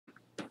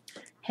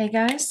Hey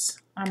guys,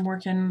 I'm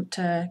working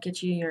to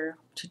get you your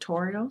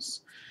tutorials.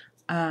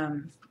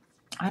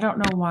 I don't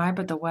know why,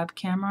 but the web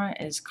camera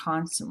is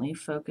constantly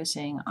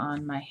focusing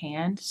on my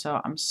hand, so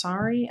I'm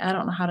sorry. I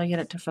don't know how to get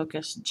it to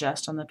focus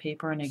just on the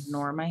paper and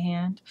ignore my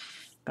hand,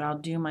 but I'll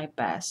do my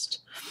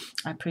best.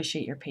 I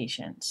appreciate your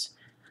patience.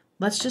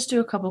 Let's just do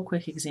a couple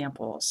quick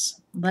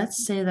examples.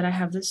 Let's say that I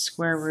have the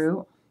square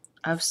root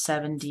of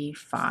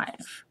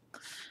 75.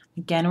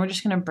 Again, we're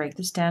just going to break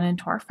this down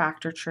into our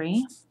factor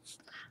tree.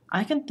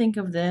 I can think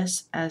of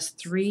this as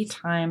 3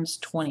 times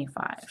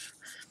 25.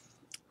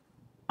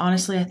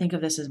 Honestly, I think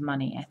of this as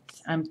money.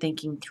 I'm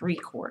thinking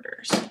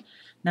 3/4.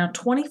 Now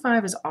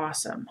 25 is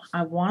awesome.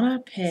 I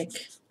want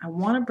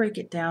to break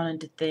it down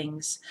into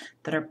things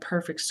that are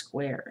perfect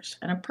squares.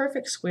 And a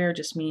perfect square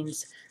just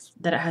means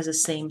that it has the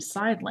same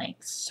side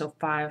lengths, so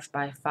 5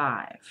 by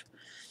 5.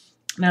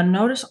 Now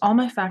notice all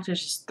my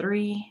factors is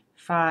 3,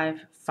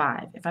 5,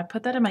 5. If I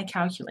put that in my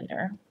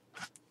calculator,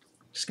 I'm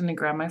just going to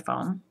grab my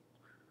phone.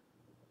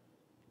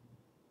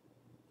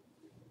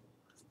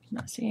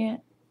 Not see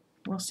it?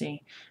 We'll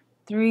see.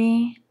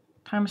 3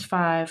 times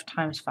 5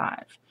 times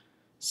 5.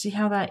 See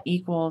how that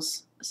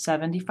equals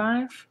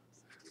 75?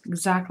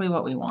 Exactly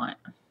what we want.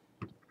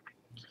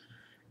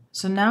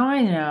 So now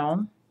I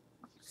know,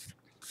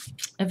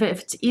 if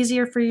it's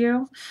easier for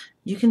you,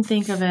 you can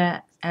think of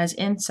it as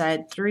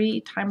inside 3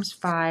 times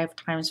 5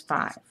 times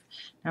 5.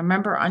 Now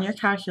remember, on your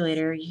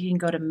calculator, you can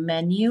go to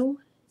Menu,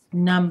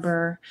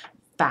 Number,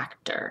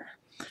 Factor.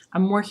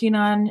 I'm working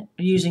on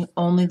using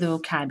only the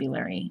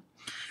vocabulary.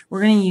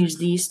 We're going to use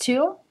these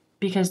two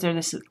because they're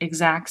the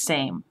exact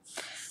same.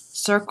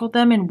 Circle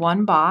them in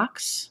one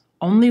box.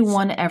 Only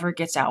one ever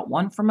gets out.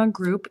 One from a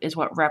group is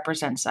what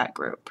represents that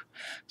group.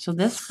 So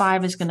this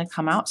 5 is going to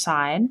come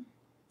outside,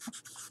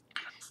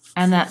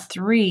 and that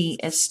 3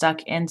 is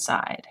stuck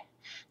inside.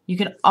 You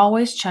can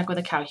always check with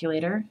a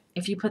calculator.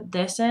 If you put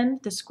this in,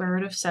 the square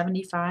root of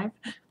 75,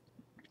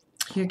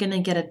 you're going to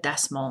get a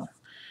decimal.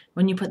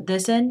 When you put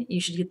this in,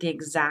 you should get the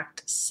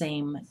exact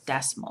same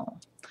decimal.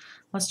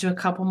 Let's do a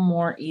couple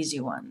more easy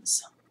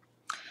ones.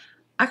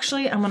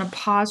 Actually, I'm going to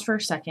pause for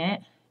a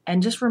second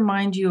and just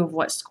remind you of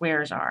what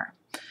squares are.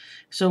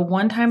 So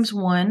 1 times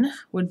 1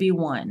 would be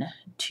 1.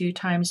 2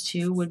 times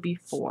 2 would be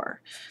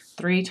 4.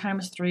 3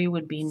 times 3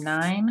 would be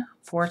 9.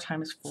 4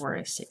 times 4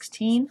 is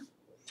 16.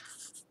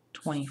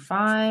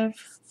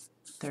 25,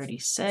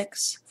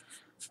 36,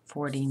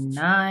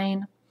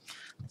 49.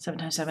 7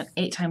 times 7,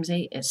 8 times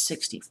 8 is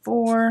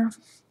 64.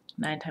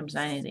 9 times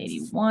 9 is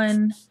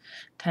 81.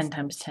 10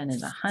 times 10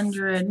 is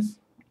 100.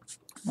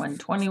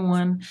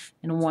 121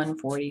 and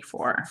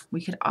 144.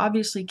 We could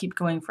obviously keep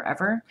going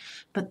forever,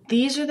 but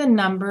these are the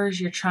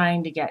numbers you're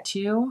trying to get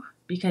to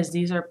because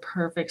these are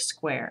perfect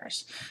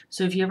squares.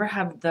 So if you ever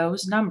have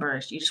those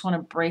numbers, you just want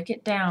to break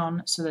it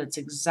down so that it's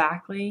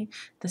exactly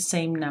the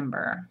same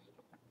number.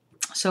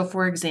 So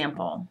for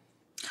example,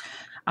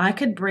 I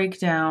could break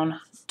down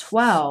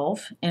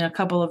 12 in a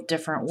couple of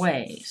different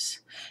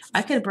ways.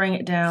 I could bring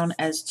it down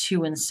as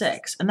 2 and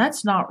 6, and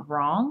that's not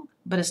wrong,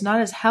 but it's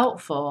not as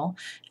helpful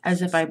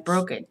as if I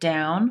broke it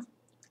down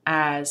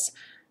as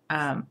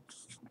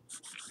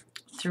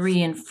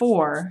 3 and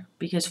 4,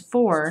 because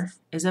 4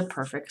 is a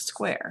perfect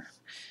square.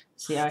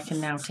 See, I can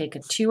now take a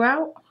 2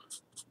 out,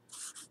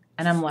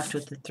 and I'm left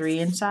with the 3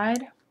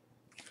 inside.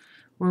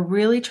 We're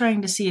really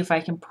trying to see if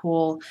I can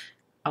pull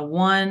a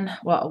 1.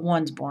 Well, a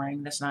 1's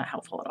boring. That's not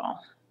helpful at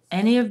all.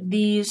 Any of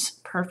these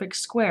perfect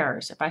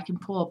squares, if I can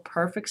pull a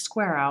perfect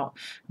square out,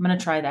 I'm going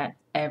to try that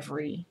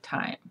every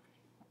time.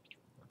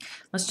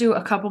 Let's do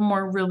a couple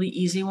more really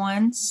easy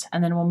ones,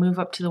 and then we'll move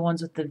up to the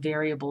ones with the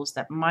variables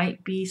that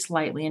might be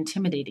slightly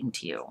intimidating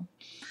to you.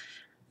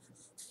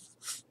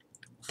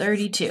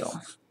 32.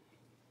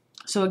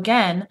 So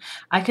again,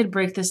 I could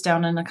break this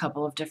down in a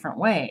couple of different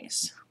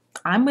ways.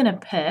 I'm going to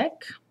pick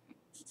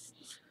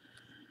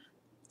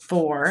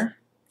 4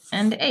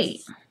 and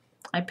 8.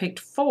 I picked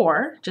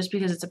 4 just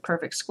because it's a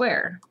perfect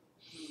square.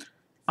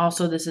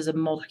 Also, this is a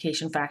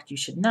multiplication fact you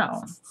should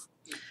know.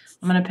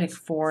 I'm going to pick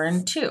 4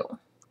 and 2.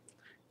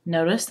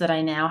 Notice that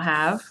I now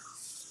have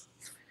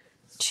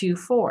 2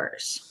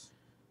 4s.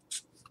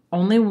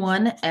 Only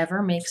one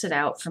ever makes it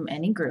out from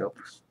any group,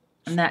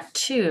 and that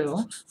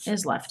 2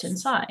 is left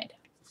inside.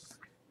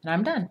 And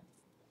I'm done.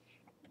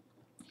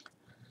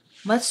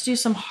 Let's do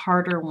some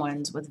harder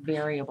ones with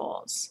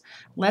variables.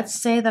 Let's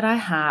say that I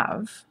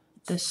have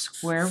the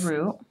square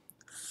root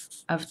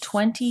of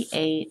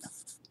 28a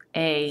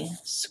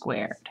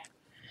squared.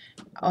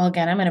 Well,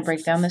 again, I'm going to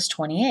break down this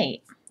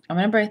 28. I'm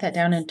going to break that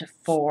down into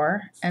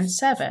 4 and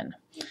 7.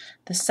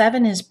 The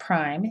 7 is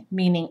prime,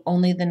 meaning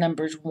only the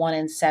numbers 1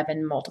 and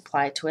 7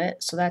 multiply to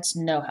it, so that's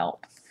no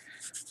help.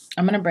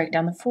 I'm going to break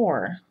down the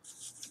 4.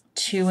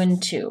 2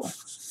 and 2.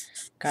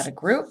 Got a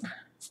group.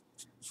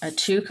 A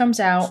 2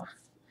 comes out.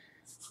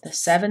 The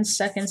 7's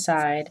stuck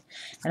inside,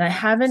 and I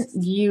haven't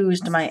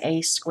used my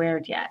a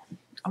squared yet.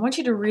 I want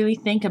you to really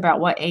think about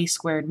what a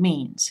squared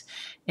means.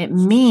 It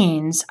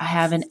means I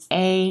have an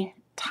a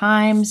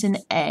times an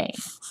a.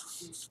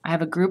 I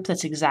have a group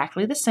that's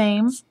exactly the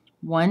same.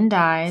 One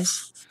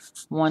dies,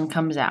 1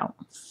 comes out.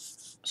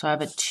 So I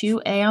have a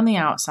 2a on the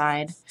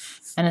outside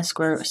and a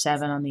square root of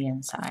 7 on the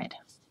inside.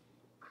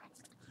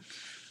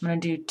 I'm going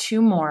to do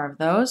 2 more of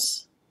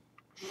those.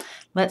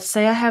 Let's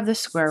say I have the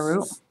square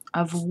root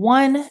of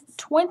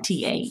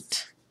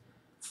 128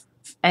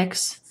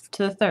 x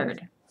to the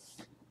third.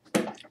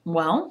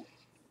 Well,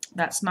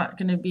 that's not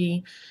going to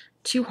be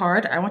too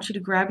hard. I want you to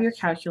grab your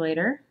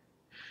calculator,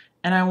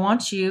 and I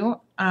want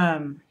you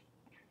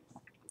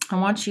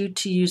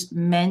to use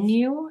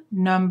menu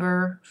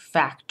number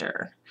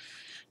factor.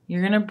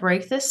 You're going to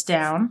break this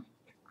down,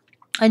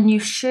 and you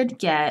should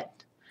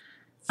get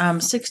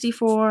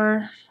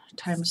 64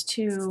 times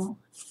 2,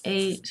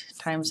 8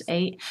 times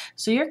 8.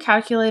 So your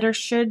calculator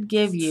should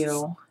give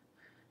you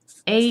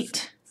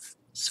 8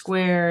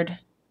 squared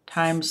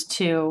times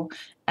 2.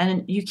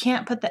 And you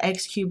can't put the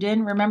x cubed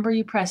in. Remember,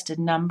 you pressed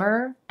a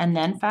number and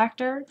then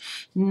factor.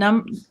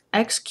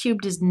 X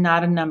cubed is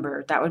not a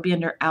number. That would be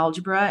under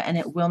algebra, and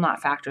it will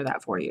not factor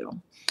that for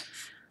you.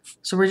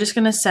 So we're just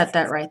going to set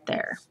that right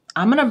there.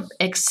 I'm going to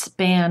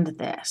expand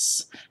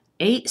this.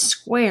 8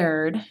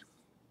 squared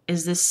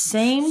is the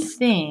same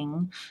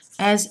thing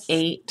as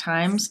 8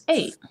 times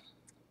 8.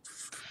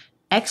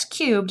 X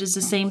cubed is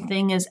the same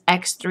thing as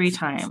x 3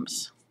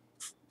 times.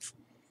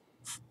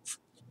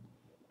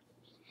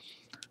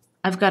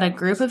 I've got a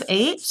group of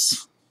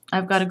 8s.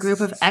 I've got a group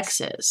of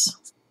x's.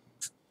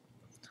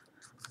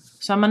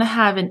 So I'm going to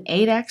have an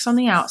 8x on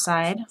the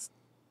outside.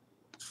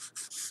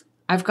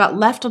 I've got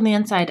left on the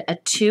inside a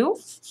 2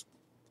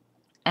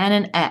 and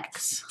an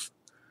x.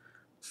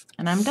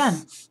 And I'm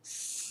done.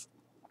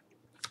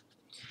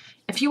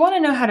 If you want to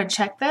know how to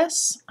check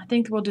this, I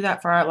think we'll do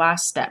that for our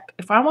last step.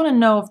 If I want to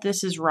know if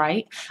this is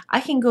right,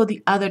 I can go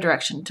the other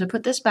direction. To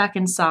put this back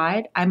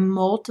inside, I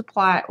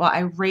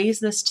raise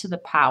this to the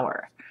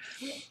power.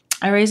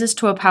 I raise this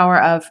to a power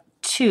of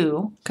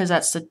 2, because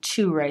that's the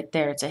 2 right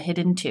there. It's a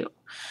hidden 2.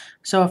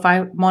 So if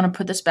I want to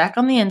put this back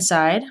on the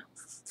inside,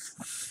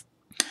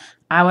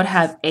 I would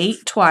have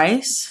 8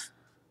 twice.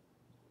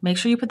 Make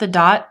sure you put the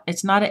dot.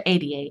 It's not at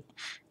 88.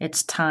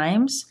 It's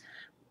times.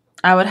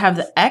 I would have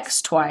the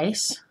x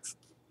twice.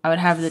 I would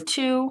have the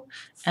 2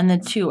 and the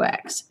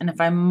 2x. And if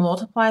I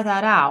multiply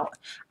that out,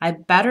 I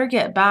better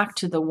get back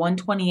to the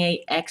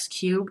 128x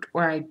cubed,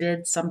 or I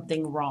did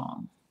something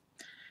wrong.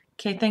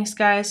 Okay, thanks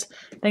guys.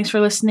 Thanks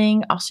for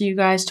listening. I'll see you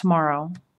guys tomorrow.